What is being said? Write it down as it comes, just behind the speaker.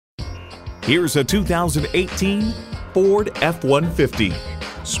Here's a 2018 Ford F-150.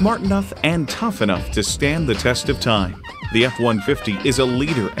 Smart enough and tough enough to stand the test of time, the F-150 is a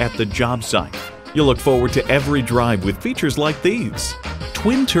leader at the job site. You'll look forward to every drive with features like these: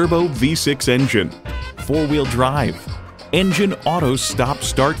 twin-turbo V6 engine, four-wheel drive, engine auto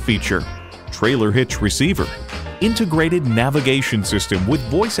stop-start feature, trailer hitch receiver, integrated navigation system with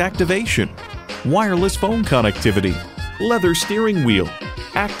voice activation, wireless phone connectivity, leather steering wheel,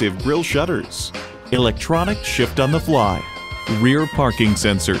 active grille shutters, electronic shift on the fly, rear parking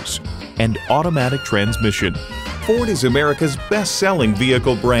sensors, and automatic transmission. Ford is America's best-selling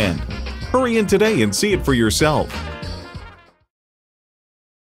vehicle brand. Hurry in today and see it for yourself.